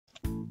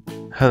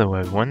Hello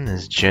everyone,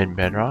 this is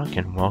JedBedrock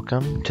and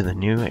welcome to the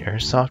new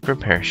Airsoft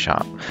repair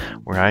shop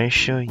where I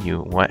show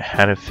you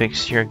how to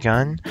fix your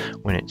gun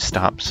when it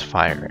stops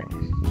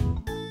firing.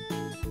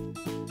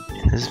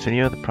 In this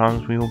video, the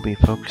problems we will be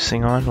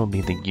focusing on will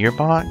be the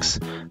gearbox,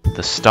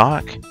 the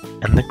stock,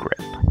 and the grip.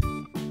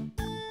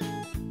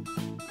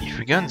 If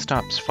your gun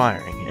stops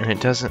firing and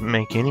it doesn't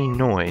make any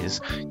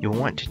noise, you'll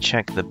want to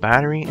check the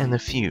battery and the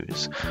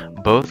fuse.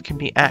 Both can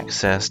be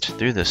accessed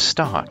through the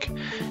stock,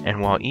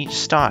 and while each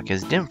stock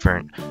is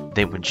different,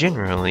 they would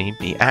generally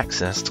be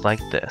accessed like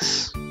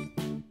this.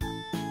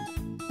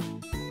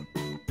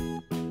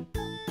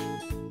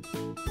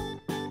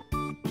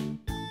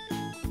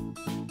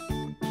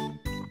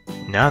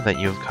 Now that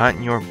you've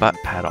gotten your butt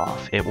pad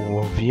off, it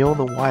will reveal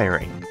the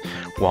wiring.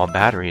 While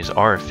batteries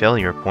are a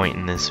failure point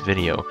in this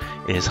video,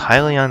 it is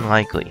highly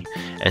unlikely,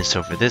 and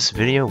so for this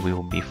video we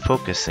will be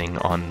focusing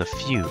on the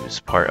fuse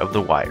part of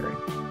the wiring.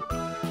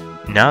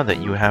 Now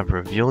that you have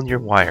revealed your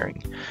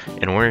wiring,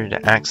 in order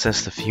to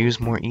access the fuse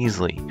more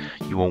easily,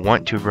 you will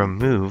want to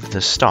remove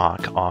the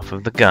stock off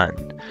of the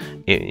gun.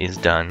 It is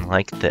done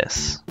like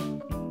this.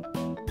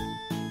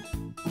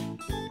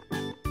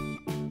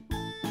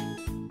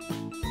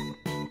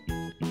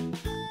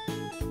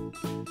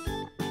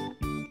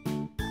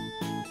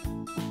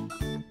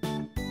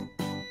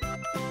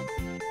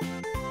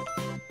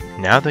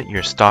 Now that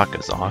your stock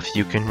is off,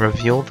 you can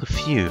reveal the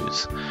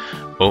fuse.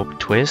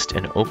 Twist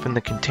and open the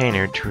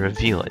container to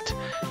reveal it.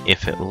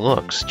 If it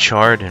looks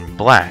charred and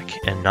black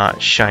and not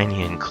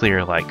shiny and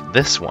clear like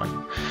this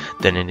one,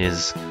 then it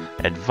is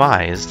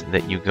advised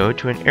that you go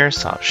to an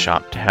airsoft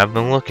shop to have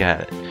them look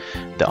at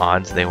it. The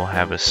odds they will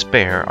have a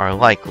spare are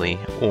likely,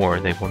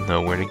 or they will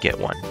know where to get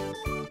one.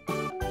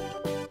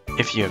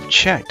 If you have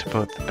checked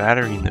both the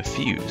battery and the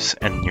fuse,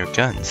 and your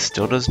gun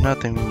still does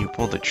nothing when you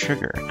pull the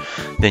trigger,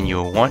 then you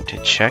will want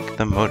to check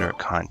the motor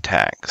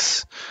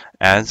contacts,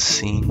 as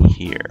seen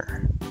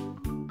here.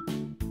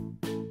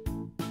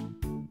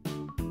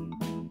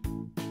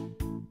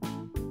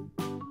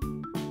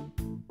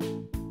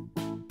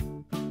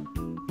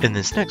 In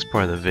this next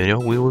part of the video,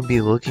 we will be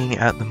looking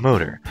at the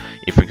motor.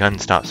 If your gun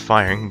stops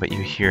firing but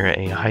you hear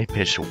a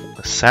high-pitched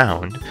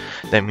sound,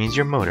 that means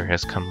your motor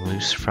has come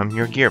loose from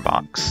your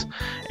gearbox,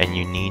 and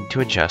you need to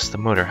adjust the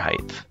motor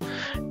height.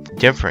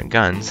 Different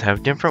guns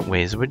have different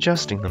ways of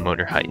adjusting the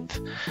motor height.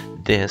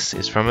 This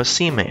is from a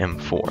SEMA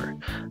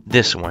M4,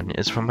 this one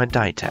is from a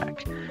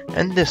Dytac,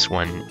 and this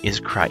one is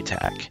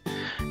Crytac.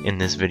 In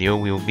this video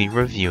we will be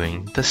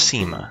reviewing the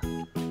SEMA.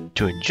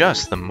 To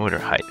adjust the motor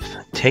height,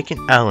 take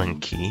an Allen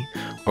key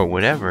or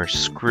whatever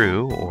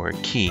screw or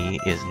key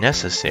is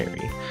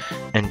necessary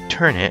and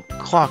turn it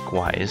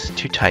clockwise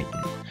to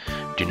tighten.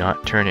 Do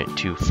not turn it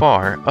too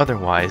far,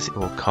 otherwise it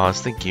will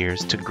cause the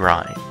gears to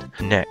grind.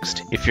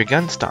 Next, if your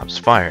gun stops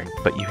firing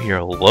but you hear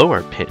a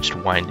lower pitched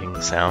winding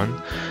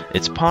sound,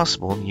 it's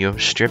possible you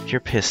have stripped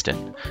your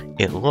piston.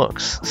 It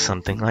looks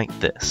something like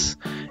this.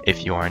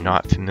 If you are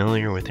not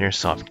familiar with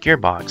airsoft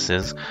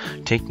gearboxes,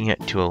 taking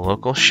it to a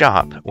local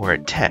shop or a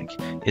tech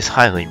is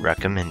highly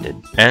recommended.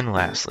 And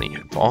lastly,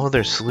 if all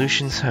other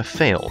solutions have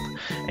failed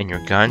and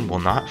your gun will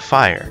not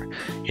fire,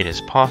 it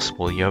is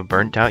possible you have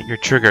burnt out your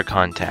trigger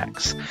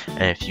contacts,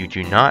 and if you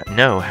do not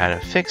know how to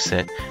fix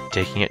it,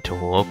 taking it to a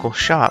local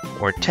shop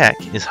or tech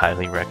is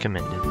highly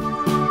recommended.